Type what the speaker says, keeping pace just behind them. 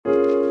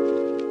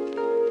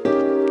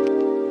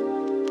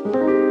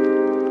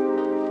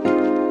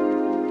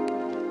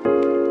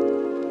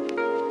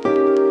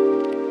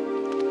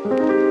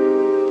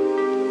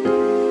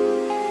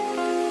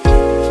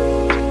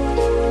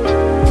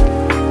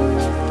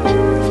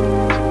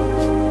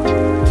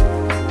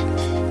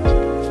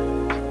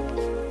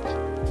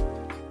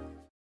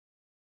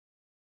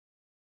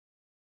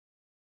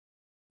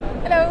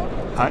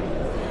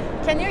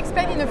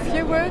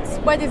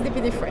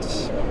DPD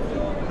Fresh?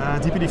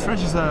 DPD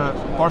Fresh is a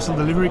parcel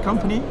delivery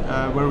company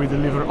where we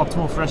deliver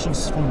optimal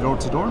freshness from door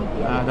to door.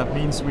 That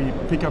means we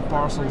pick up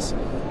parcels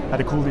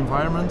at a cooled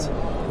environment,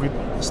 we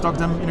stock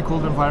them in a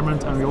cooled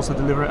environment, and we also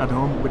deliver at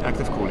home with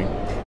active cooling.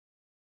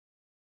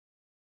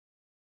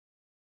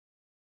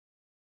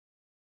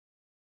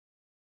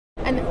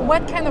 And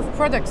what kind of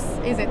products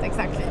is it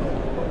exactly?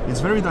 It's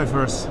very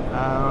diverse.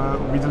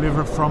 We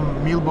deliver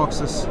from meal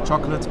boxes,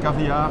 chocolate,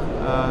 caviar,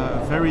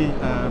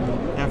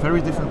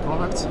 very different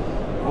products.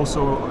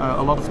 Also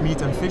a lot of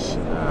meat and fish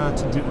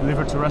to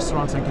deliver to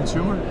restaurants and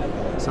consumer.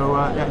 So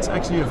it's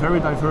actually a very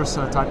diverse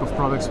type of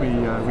products we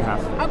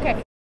have.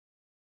 Okay.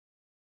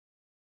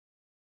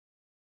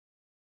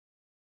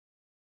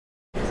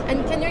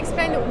 And can you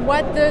explain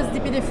what does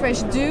DPD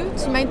Fresh do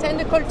to maintain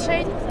the cold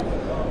chain?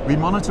 We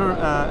monitor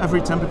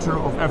every temperature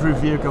of every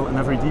vehicle and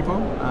every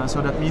depot.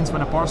 So that means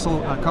when a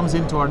parcel comes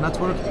into our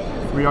network,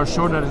 we are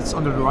sure that it's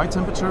under the right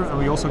temperature, and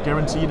we also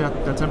guarantee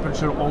that the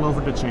temperature all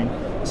over the chain.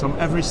 So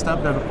every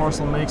step that a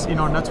parcel makes in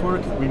our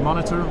network, we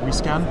monitor, we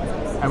scan,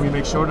 and we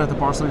make sure that the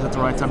parcel is at the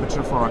right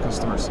temperature for our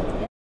customers.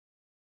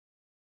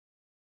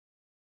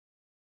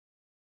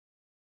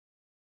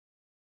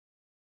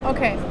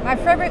 Okay, my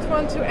favorite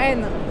one to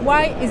end.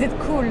 Why is it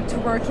cool to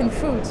work in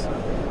food?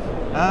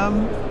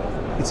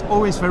 It's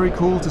always very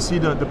cool to see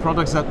the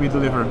products that we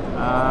deliver.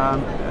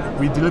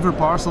 We deliver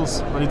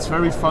parcels, but it's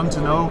very fun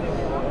to know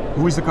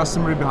who is the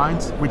customer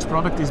behind, which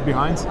product is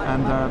behind,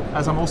 and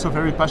as I'm also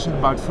very passionate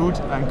about food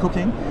and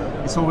cooking,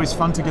 it's always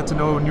fun to get to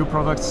know new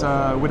products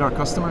with our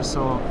customers,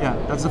 so yeah,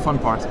 that's the fun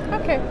part.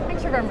 Okay,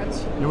 thank you very much.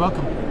 You're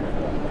welcome.